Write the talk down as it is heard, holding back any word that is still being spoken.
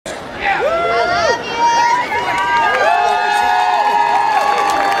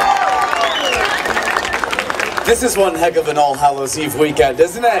This is one heck of an All Hallows Eve weekend,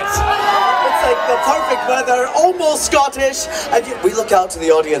 isn't it? It's like the perfect weather, almost Scottish, and we look out to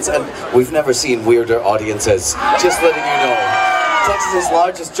the audience and we've never seen weirder audiences. Just letting you know. Texas's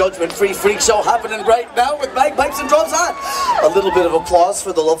largest judgment-free freak show happening right now with bagpipes and drums on. A little bit of applause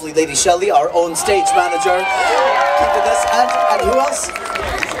for the lovely Lady Shelley, our own stage manager. Keeping this, and who else?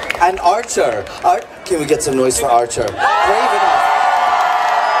 And Archer. Can we get some noise for Archer?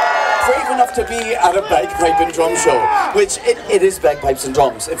 Brave enough to be at a bagpipe and drum show, which it is bagpipes and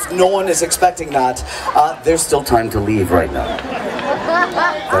drums. If no one is expecting that, there's still time to leave right now.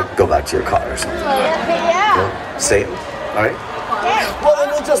 Like, go back to your car or something. Yeah. Stay, all right? Well, then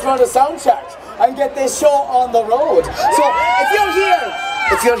we'll just run a sound check and get this show on the road. So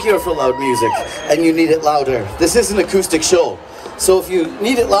if you're here for loud music and you need it louder, this is an acoustic show. So if you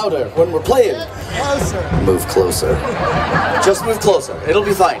need it louder when we're playing, move closer. Just move closer. It'll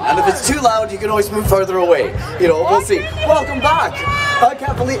be fine. And if it's too loud, you can always move further away. You know, we'll see. Welcome back. I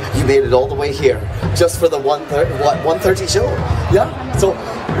can't believe you made it all the way here just for the 1:30 show. Yeah. So,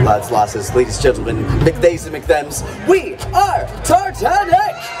 lads, lasses, ladies, gentlemen, McThays and McThems, we are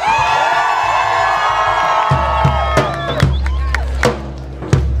Tartanic.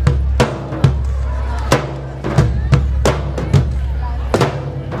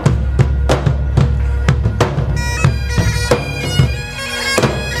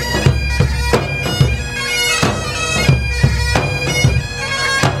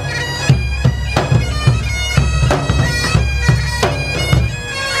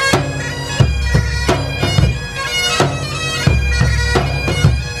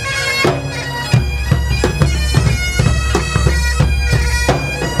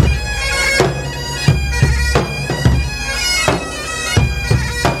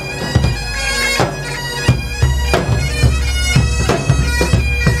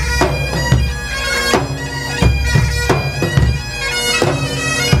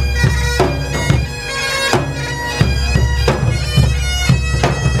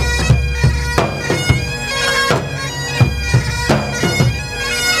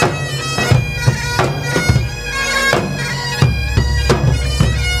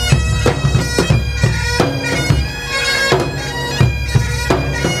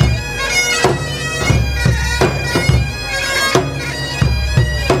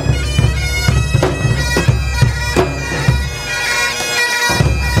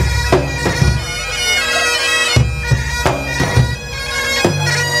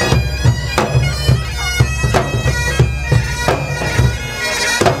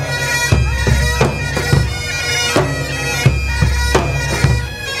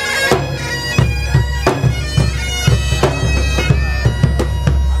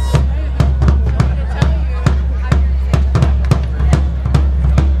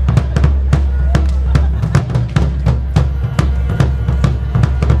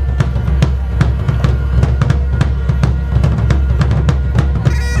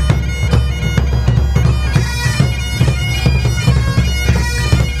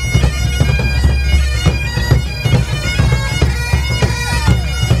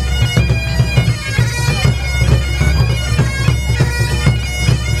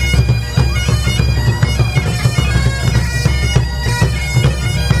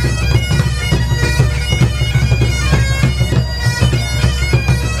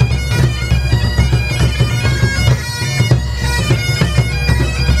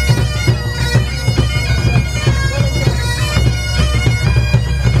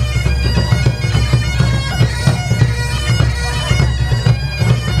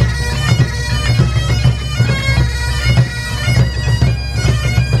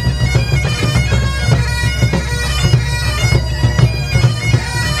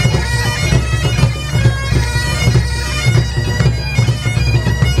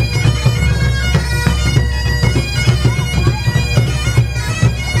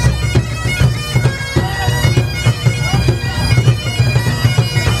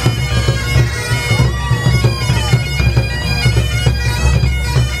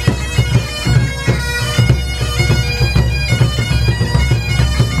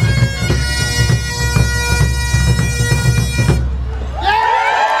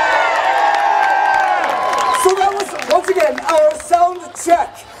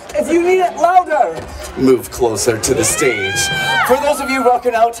 Move closer to the stage. For those of you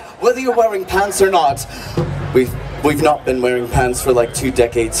rocking out, whether you're wearing pants or not, we've not been wearing pants for like 2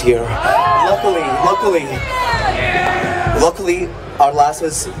 decades here. Luckily, our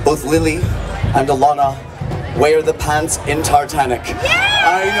lasses, both Lily and Alana, wear the pants in Tartanic.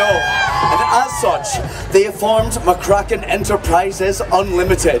 I know. As such, they have formed McCracken Enterprises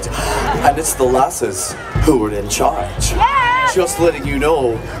Unlimited, and it's the lasses who are in charge. Just letting you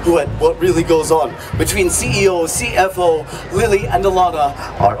know what really goes on. Between CEO, CFO, Lily and Alana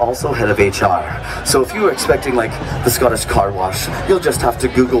are also head of HR. So if you were expecting like the Scottish car wash, you'll just have to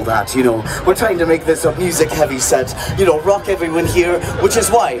Google that, you know. We're trying to make this a music heavy set, you know, rock everyone here, which is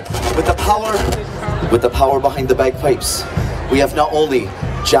why, with the power behind the bagpipes, we have not only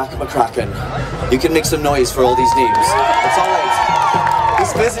Jack McCracken. You can make some noise for all these names. It's alright.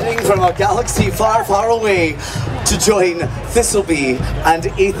 He's visiting from a galaxy far, far away to join Thistleby and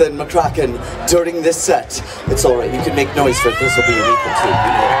Ethan McCracken during this set. It's alright, you can make noise for Thistleby and Ethan too,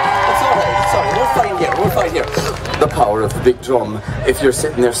 you know. It's alright, we're fine here, we're fine here. The power of the big drum, if you're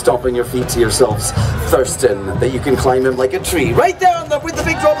sitting there stomping your feet to yourselves, thirsting that you can climb him like a tree. Right there with the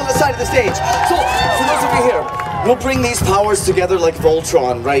big drum on the side of the stage. So, for those of you here, we'll bring these powers together like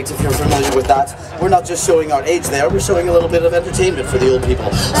Voltron, right, if you're familiar with that. We're not just showing our age there, we're showing a little bit of entertainment for the old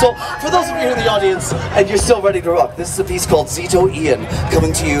people. So, for those of you in the audience, and you're still ready to rock, this is a piece called Zito Ian,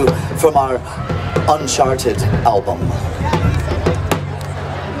 coming to you from our Uncharted album.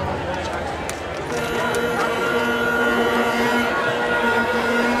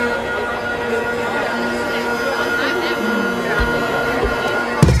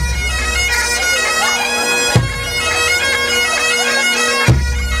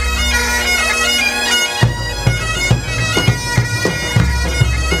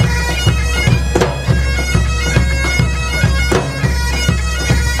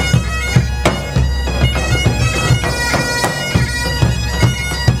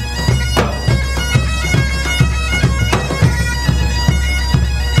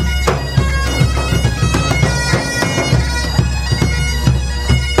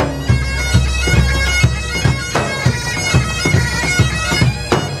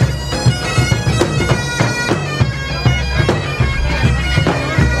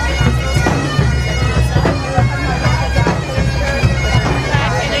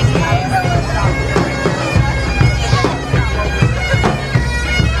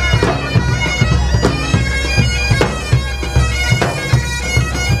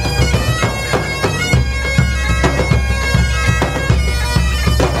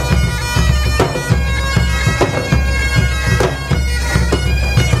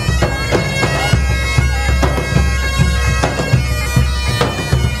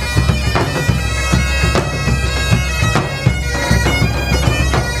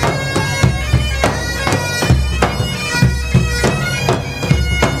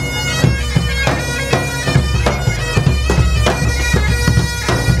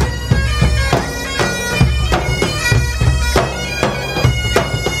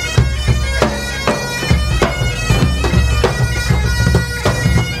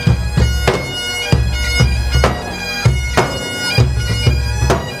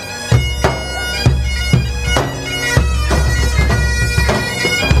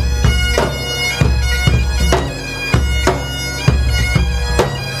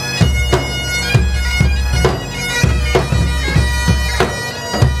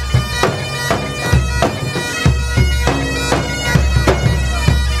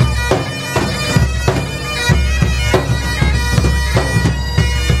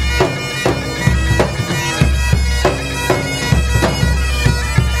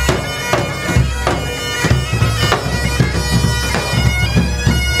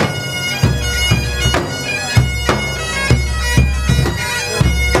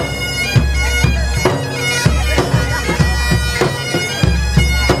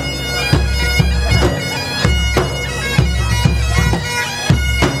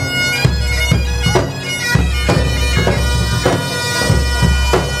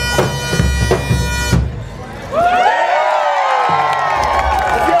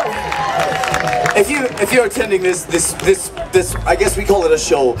 If you're attending this, I guess we call it a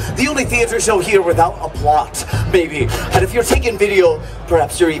show, the only theater show here without a plot, maybe. And if you're taking video,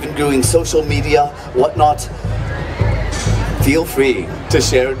 perhaps you're even doing social media, whatnot, feel free to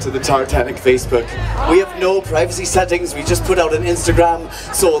share it to the Tartanic Facebook. We have no privacy settings, we just put out an Instagram,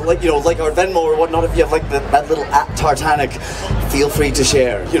 so like, you know, like our Venmo or whatnot, if you have like that little @Tartanic, feel free to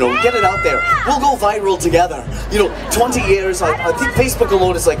share, you know, get it out there. We'll go viral together. You know, 20 years, I think Facebook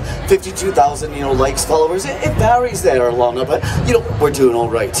alone is like 52,000, you know, likes, followers. It varies there, Alana, but, you know, we're doing all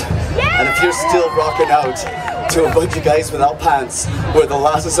right. And if you're still rocking out to a bunch of guys without pants, where the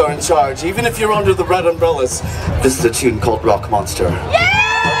lasses are in charge, even if you're under the red umbrellas, this is a tune called Rock Monster.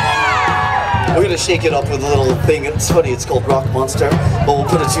 We're gonna shake it up with a little thing. It's funny, it's called Rock Monster, but we'll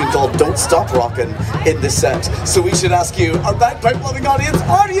put a tune called Don't Stop Rockin' in this set. So we should ask you, our bagpipe loving audience,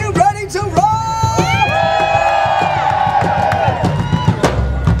 are you ready to rock?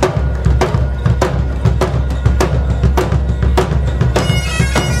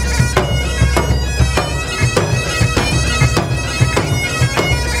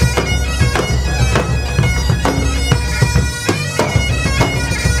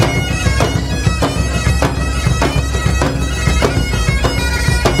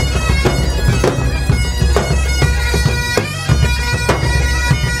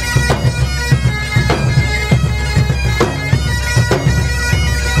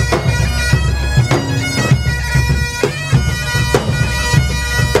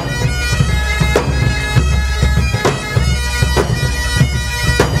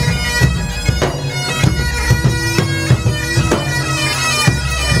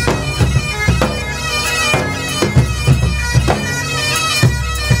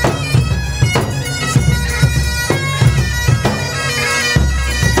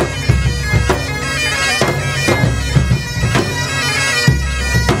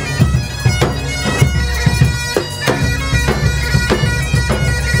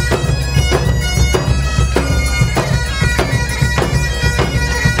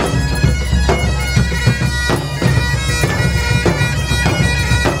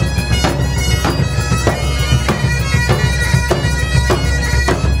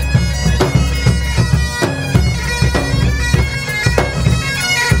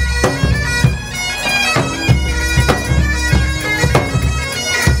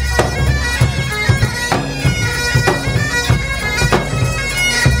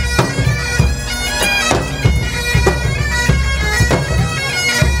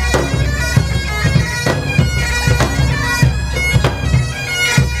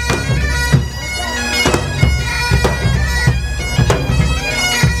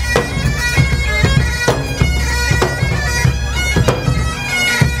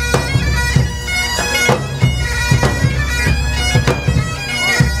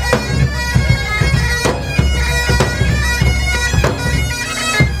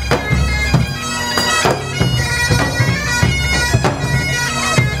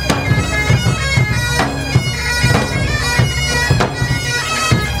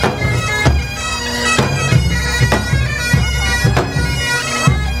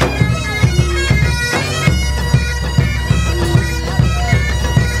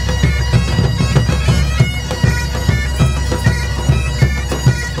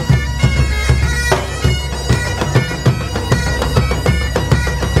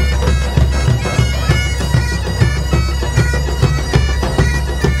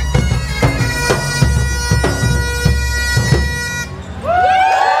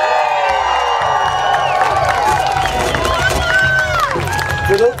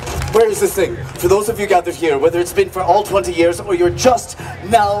 thing, for those of you gathered here, whether it's been for all 20 years or you're just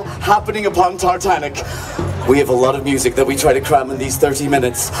now happening upon Tartanic, we have a lot of music that we try to cram in these 30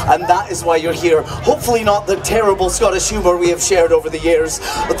 minutes, and that is why you're here. Hopefully not the terrible Scottish humour we have shared over the years,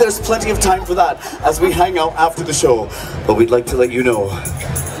 but there's plenty of time for that as we hang out after the show. But we'd like to let you know,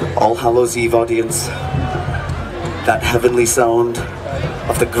 All Hallows Eve audience, that heavenly sound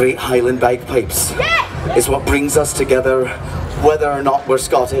of the great Highland Bagpipes is what brings us together, whether or not we're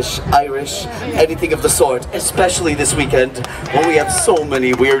Scottish, Irish, anything of the sort, especially this weekend when we have so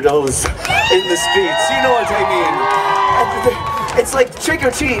many weirdos in the streets. You know what I mean? It's like trick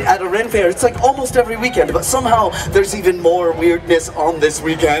or treat at a Ren Fair. It's like almost every weekend, but somehow there's even more weirdness on this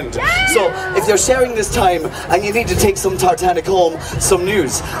weekend. So if you're sharing this time and you need to take some Tartanic home, some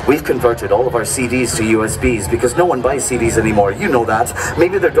news. We've converted all of our CDs to USBs because no one buys CDs anymore. You know that.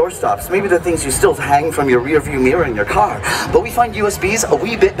 Maybe they're doorstops. Maybe they're things you still hang from your rear view mirror in your car. But we find USBs a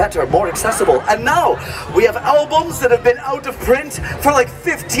wee bit better, more accessible. And now we have albums that have been out of print for like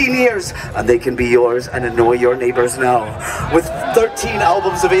 15 years. And they can be yours and annoy your neighbors now. With 13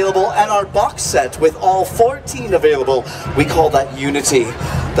 albums available and our box set with all 14 available. We call that Unity.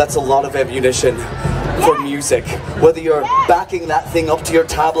 That's a lot of ammunition for music. Whether you're backing that thing up to your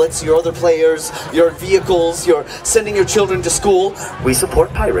tablets, your other players, your vehicles, you're sending your children to school, we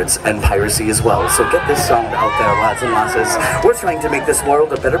support pirates and piracy as well. So get this sound out there, lads and lasses. We're trying to make this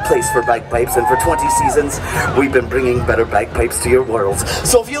world a better place for bagpipes, and for 20 seasons, we've been bringing better bagpipes to your worlds.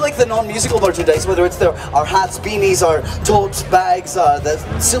 So if you like the non-musical merchandise, whether it's our hats, beanies, our tote bags, the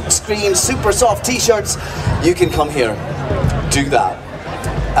silk screen, super soft t-shirts, you can come here, do that,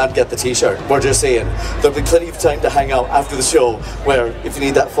 and get the t-shirt. We're just saying, there'll be plenty of time to hang out after the show, where if you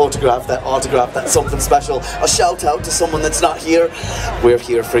need that photograph, that autograph, that something special, a shout out to someone that's not here, we're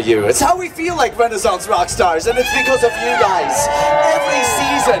here for you. It's how we feel like Renaissance rock stars, and it's because of you guys. Every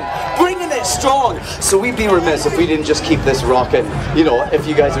season, bringing it strong. So we'd be remiss if we didn't just keep this rocking, you know, if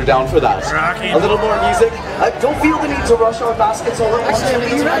you guys are down for that. A little more music. Don't feel the need to rush our baskets all at once.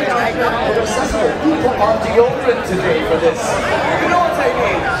 We're accessible. We put on deodorant today for this. You know what I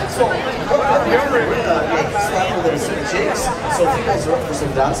mean? So, so if you guys are up for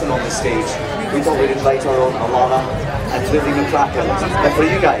some dancing on the stage, we thought we'd invite our own Alana and Living McCracken. And for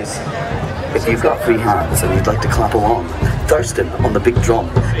you guys, if you've got free hands and you'd like to clap along, Thurston on the big drum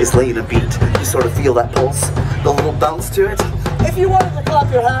is laying a beat. You sort of feel that pulse, the little bounce to it. If you wanted to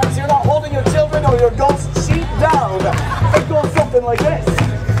clap your hands, you're not holding your children or your ghost sheep down. It goes something like this.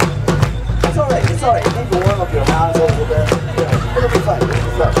 It's alright, it's alright. You can warm up your hands a little bit. Yeah, it'll be fine, it'll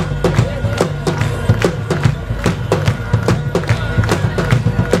be fine.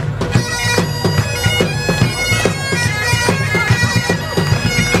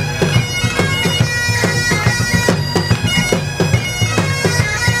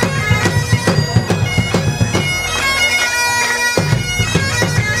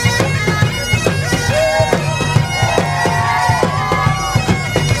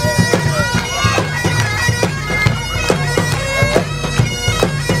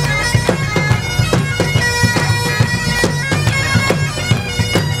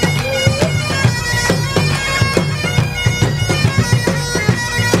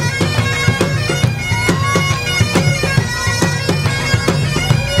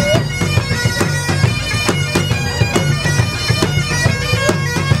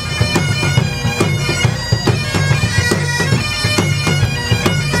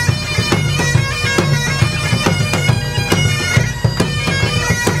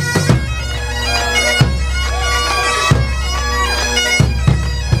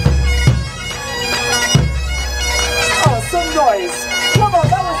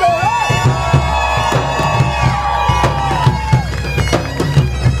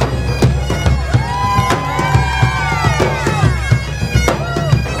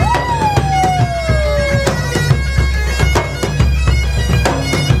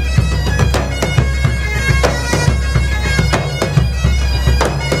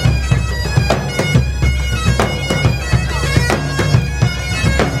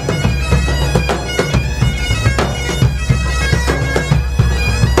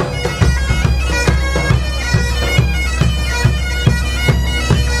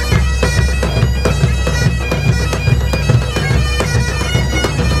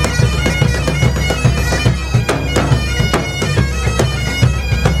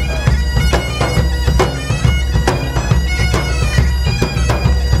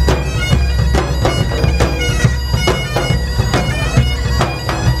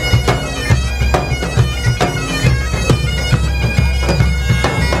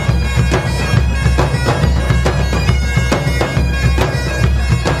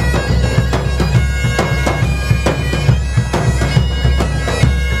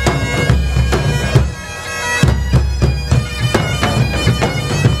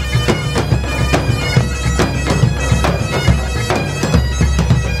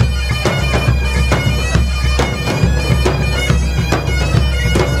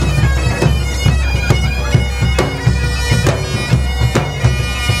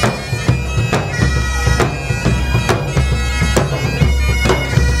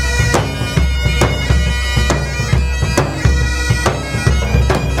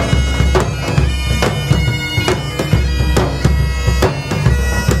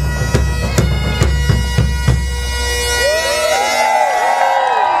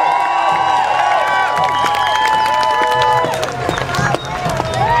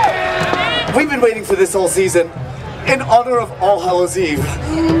 We've been waiting for this all season. In honor of All Hallows Eve,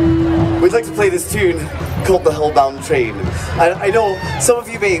 we'd like to play this tune called The Hellbound Train. I know some of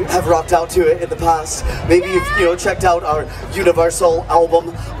you may have rocked out to it in the past. Maybe you've checked out our Universal album,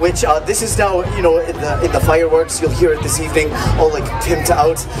 which this is now in the fireworks. You'll hear it this evening, all like pimped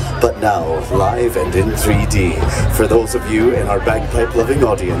out. But now, live and in 3D, for those of you in our bagpipe loving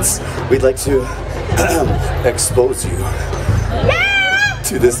audience, we'd like to expose you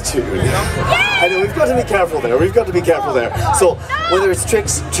to this tune. I know we've got to be careful there. We've got to be careful there. So whether it's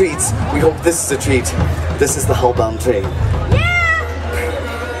tricks, treats, we hope this is a treat. This is the Hellbound Train.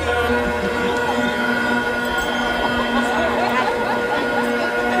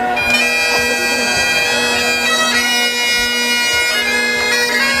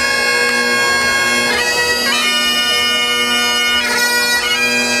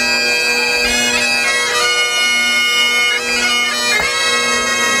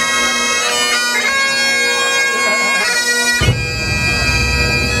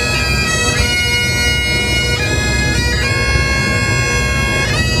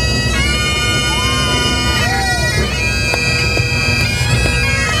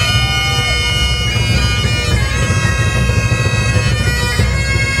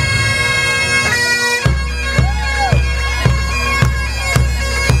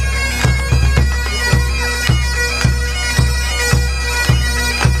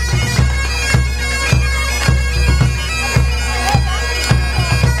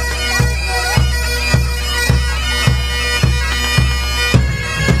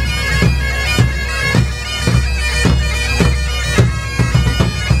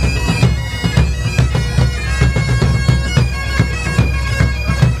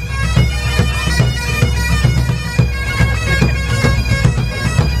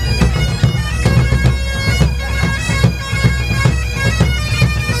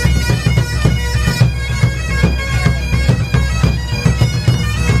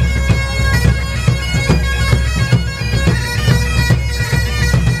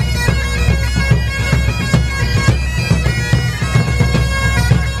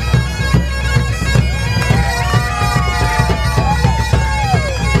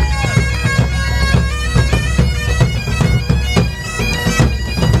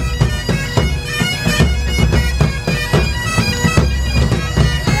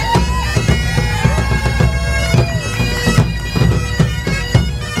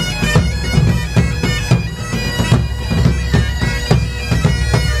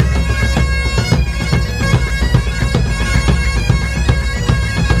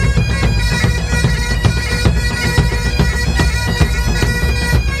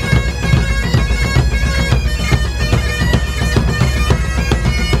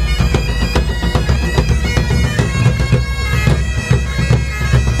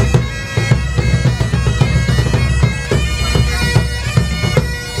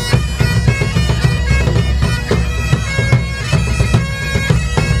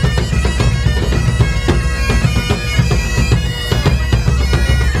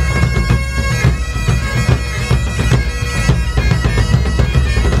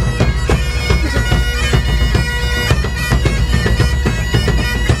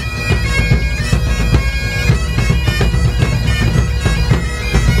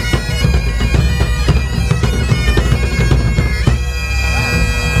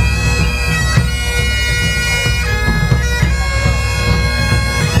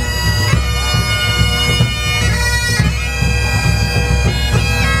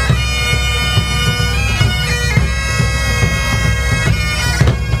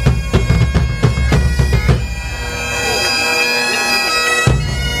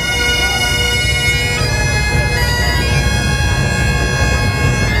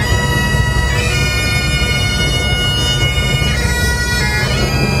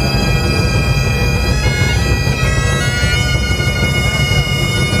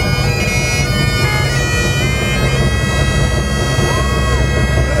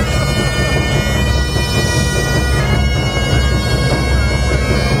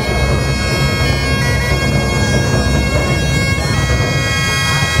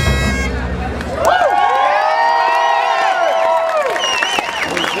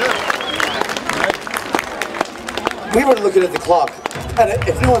 we were looking at the clock, and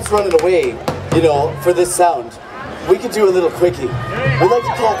if no one's running away, you know, for this sound, we could do a little quickie. We'd like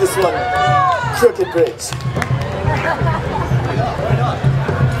to call this one Crooked Bridge.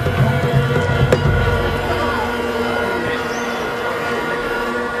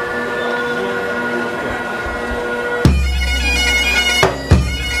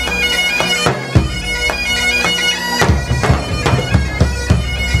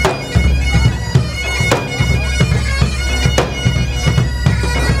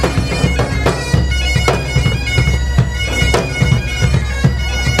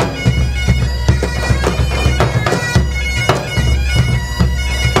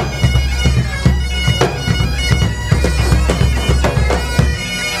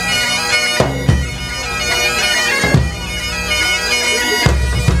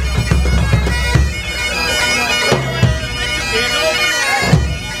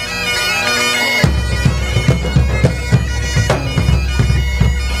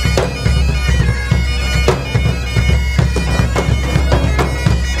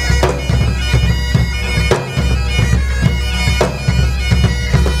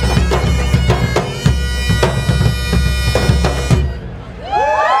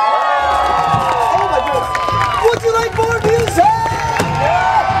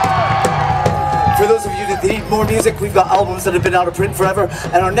 music, we've got albums that have been out of print forever,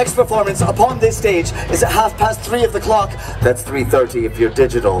 and our next performance upon this stage is at 3:30 of the clock. That's 3:30 if you're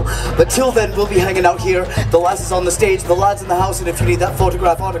digital. But till then, we'll be hanging out here. The lasses on the stage, the lads in the house, and if you need that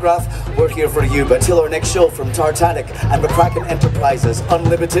autograph, we're here for you. But till our next show from Tartanic and McCracken Enterprises,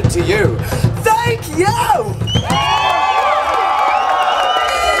 unlimited to you. Thank you!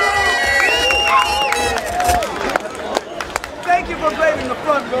 Thank you for braving the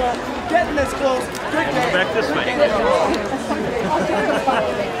front door, getting this close. Good day. Back this way.